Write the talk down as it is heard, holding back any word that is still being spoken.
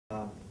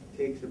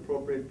takes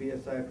appropriate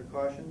BSI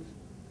precautions,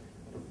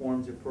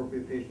 performs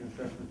appropriate patient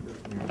assessment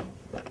for scenario.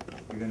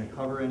 You're going to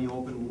cover any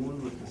open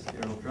wound with the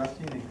sterile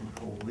dressing and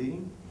control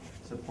bleeding,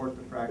 support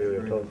the fracture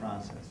during the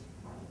process.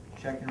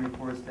 Check and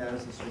record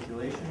status of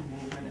circulation,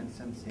 movement, and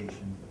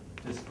sensation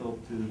distal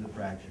to the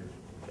fracture.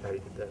 I already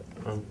did that.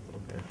 Oh,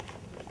 okay.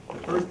 The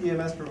first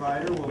EMS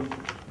provider will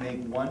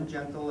make one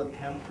gentle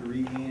attempt to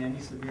regain any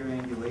severe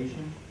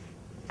angulation,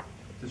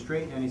 to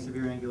straighten any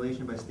severe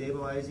angulation by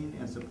stabilizing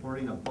and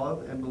supporting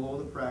above and below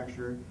the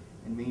fracture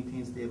and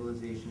maintain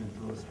stabilization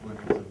until the splint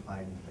is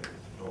applied and fixed.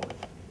 Roll it.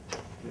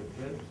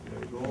 Good. There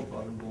you go,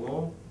 above and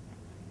below.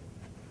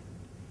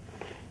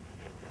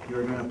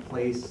 You're going to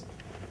place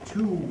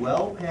two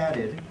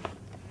well-padded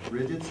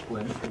rigid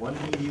splints, one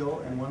medial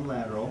and one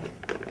lateral,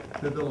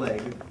 to the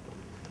leg,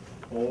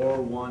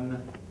 or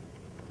one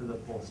to the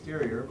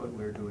posterior, but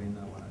we're doing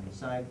the one on the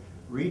side,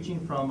 reaching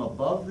from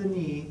above the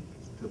knee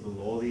to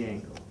below the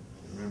ankle.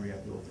 Remember, you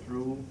have to go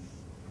through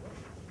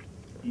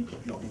each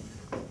joint.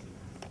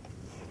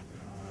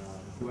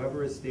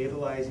 Whoever is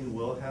stabilizing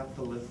will have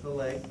to lift the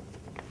leg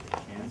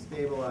and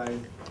stabilize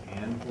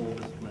and hold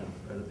the splint.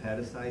 Are the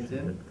padded sides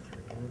in?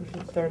 You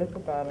should start at the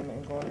bottom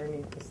and go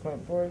underneath the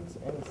splint boards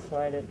and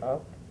slide it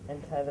up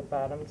and tie the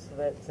bottom so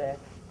that Zach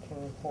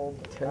can hold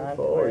on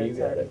to where it's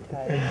already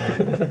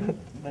tied.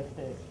 Lift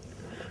it.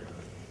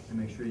 And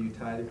make sure you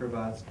tie the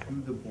cravats to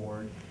the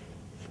board.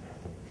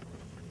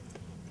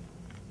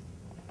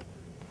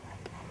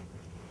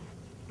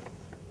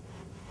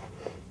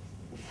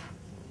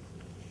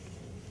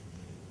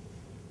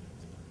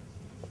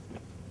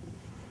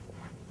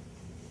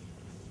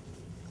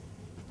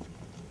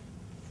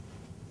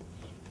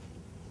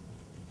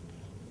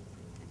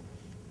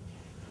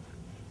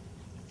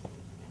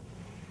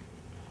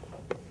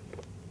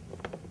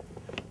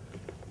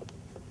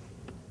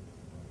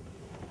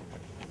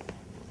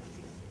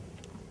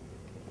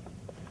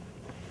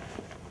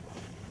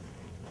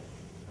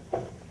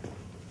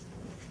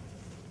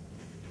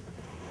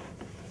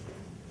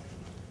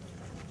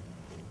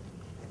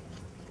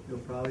 You'll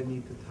probably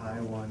need to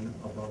tie one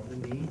above the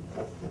knee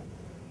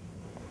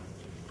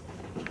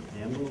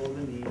and below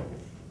the knee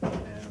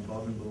and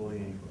above and below the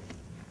ankle.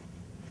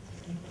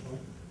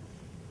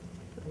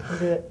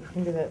 You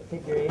can do that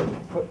figure 8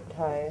 foot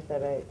tie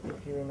that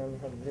if you remember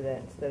how to do that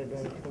instead of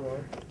doing 2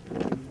 more.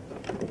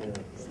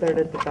 Start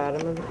at the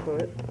bottom of the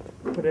foot,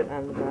 put it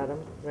on the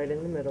bottom, right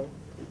in the middle.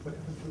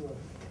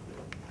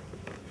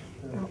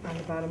 Oh, on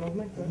the bottom of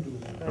my foot,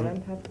 right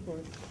on top of the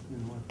board.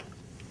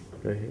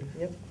 Right here?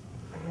 Yep.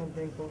 I'm going to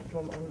bring both of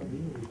them under.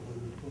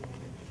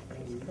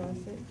 Just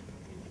cross it.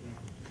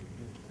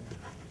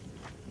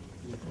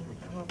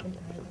 Come up and tie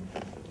them.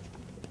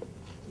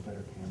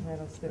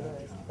 That'll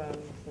stabilize the bottom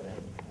of the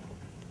foot.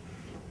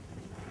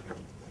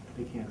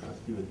 They can't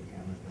trust you with the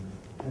camera, can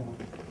they? No.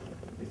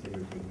 They say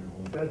you're taking their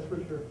whole. That's for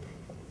sure.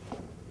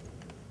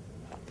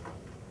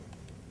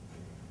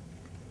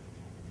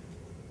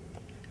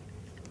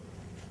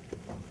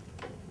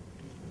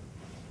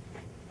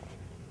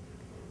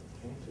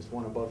 Okay, just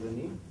one above the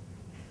knee.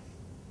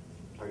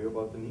 Are you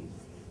above the knee?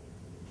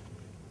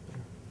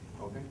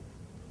 Okay.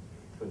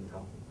 Couldn't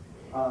tell.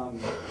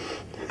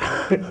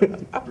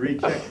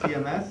 Recheck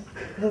TMS.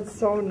 That's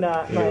so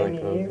not my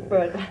knee,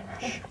 but...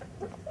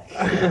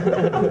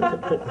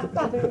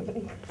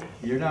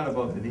 You're not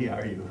above the knee,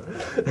 are you?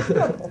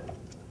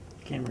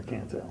 Camera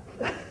can't tell.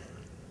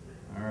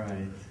 All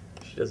right.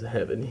 She doesn't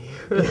have any.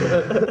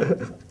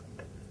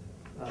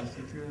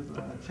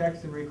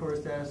 Checks and record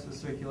status of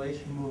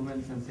circulation,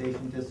 movement,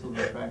 sensation, distal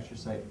to the fracture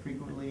site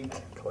frequently.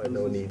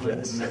 No need,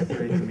 yes.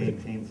 Necessary to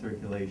maintain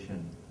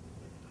circulation.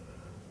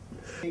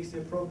 Takes the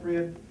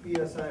appropriate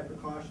BSI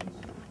precautions,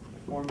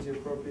 performs the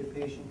appropriate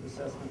patient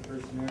assessment per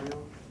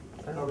scenario,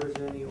 covers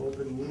any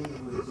open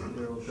wounds with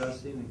sterile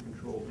dressing and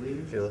controlled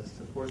bleeding,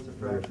 supports the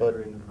fracture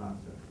during the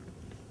process.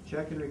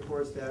 Check and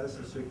record status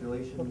of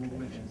circulation,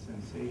 movement, and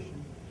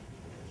sensation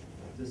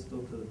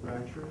distal to the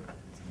fracture.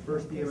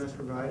 First EMS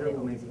provider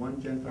will make one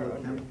gentle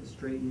attempt to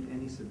straighten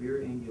any severe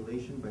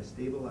angulation by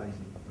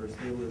stabilizing for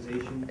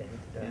stabilization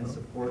and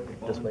support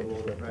above and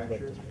below the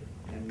fracture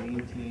and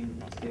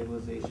maintain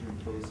stabilization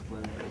until the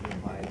splint is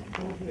applied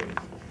to both days.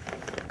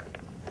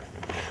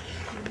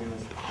 We're going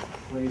to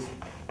place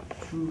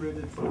 2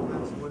 rigid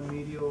splints, one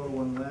medial or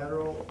one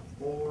lateral,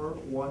 or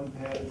one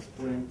padded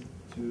splint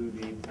to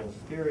the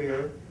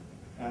posterior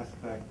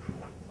aspect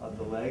of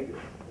the leg.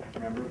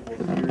 Remember,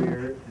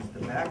 posterior is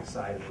the back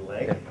side of the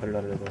leg. Yeah, put it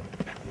under the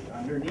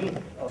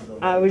Underneath of the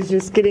leg. I was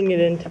just getting it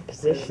into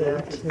position.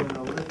 Zach is going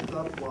to lift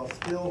up while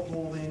still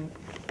holding.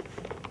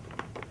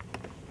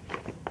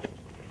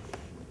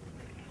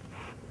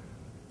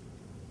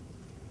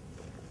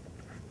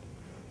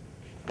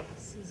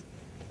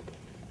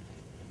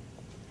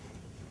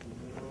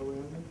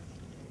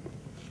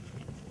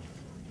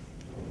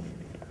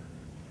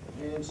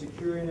 And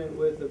securing it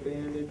with a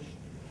bandage.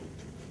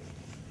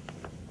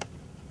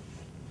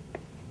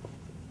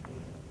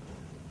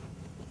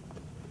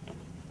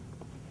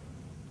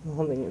 I'm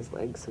holding his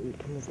leg so you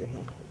can move your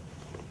hand.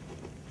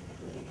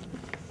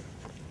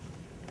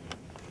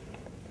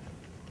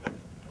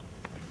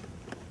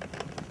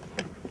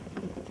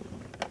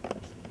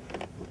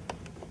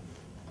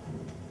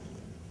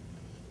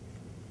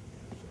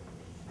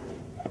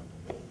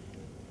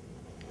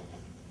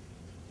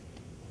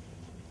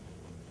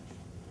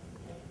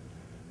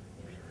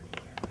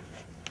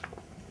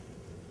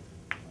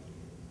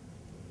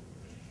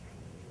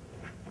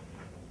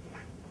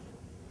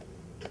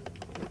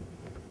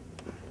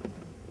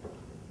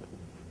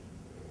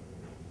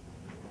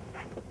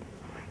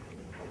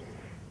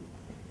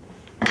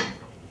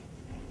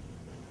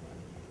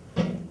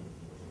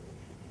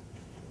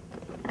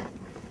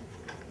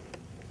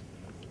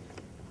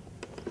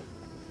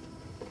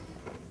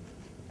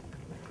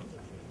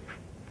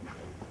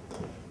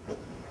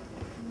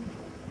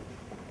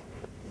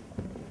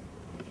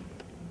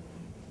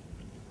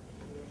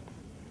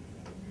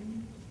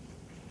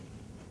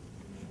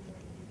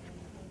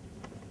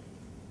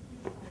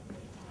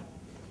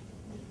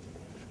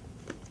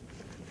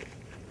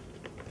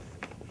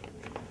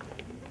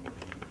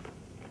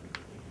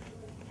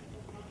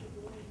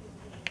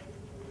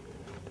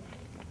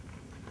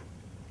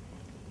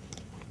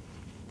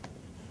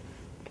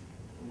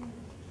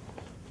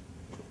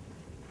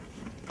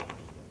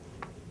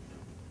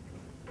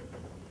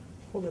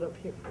 pull it up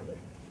here further.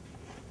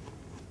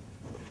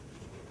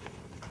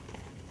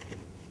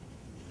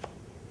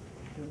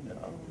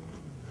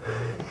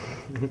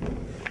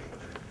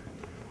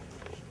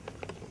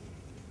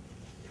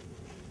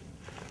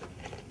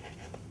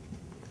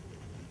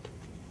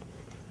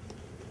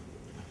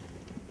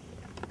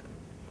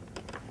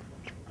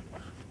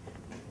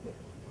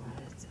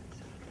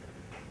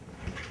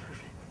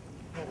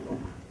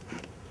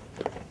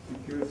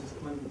 Secures the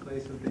splint in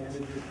place of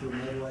bandages to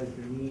immobilize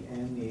the knee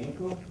and the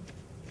ankle.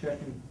 Check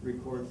and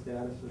record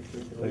status of Clean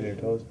your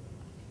circulation, toes.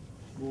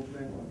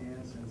 movement,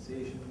 and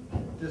sensation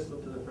distal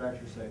to the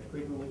fracture site.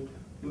 Frequently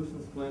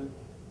loosen splint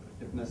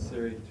if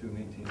necessary to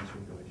maintain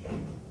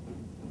circulation.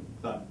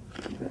 Done.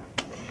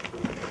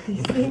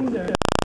 These things are.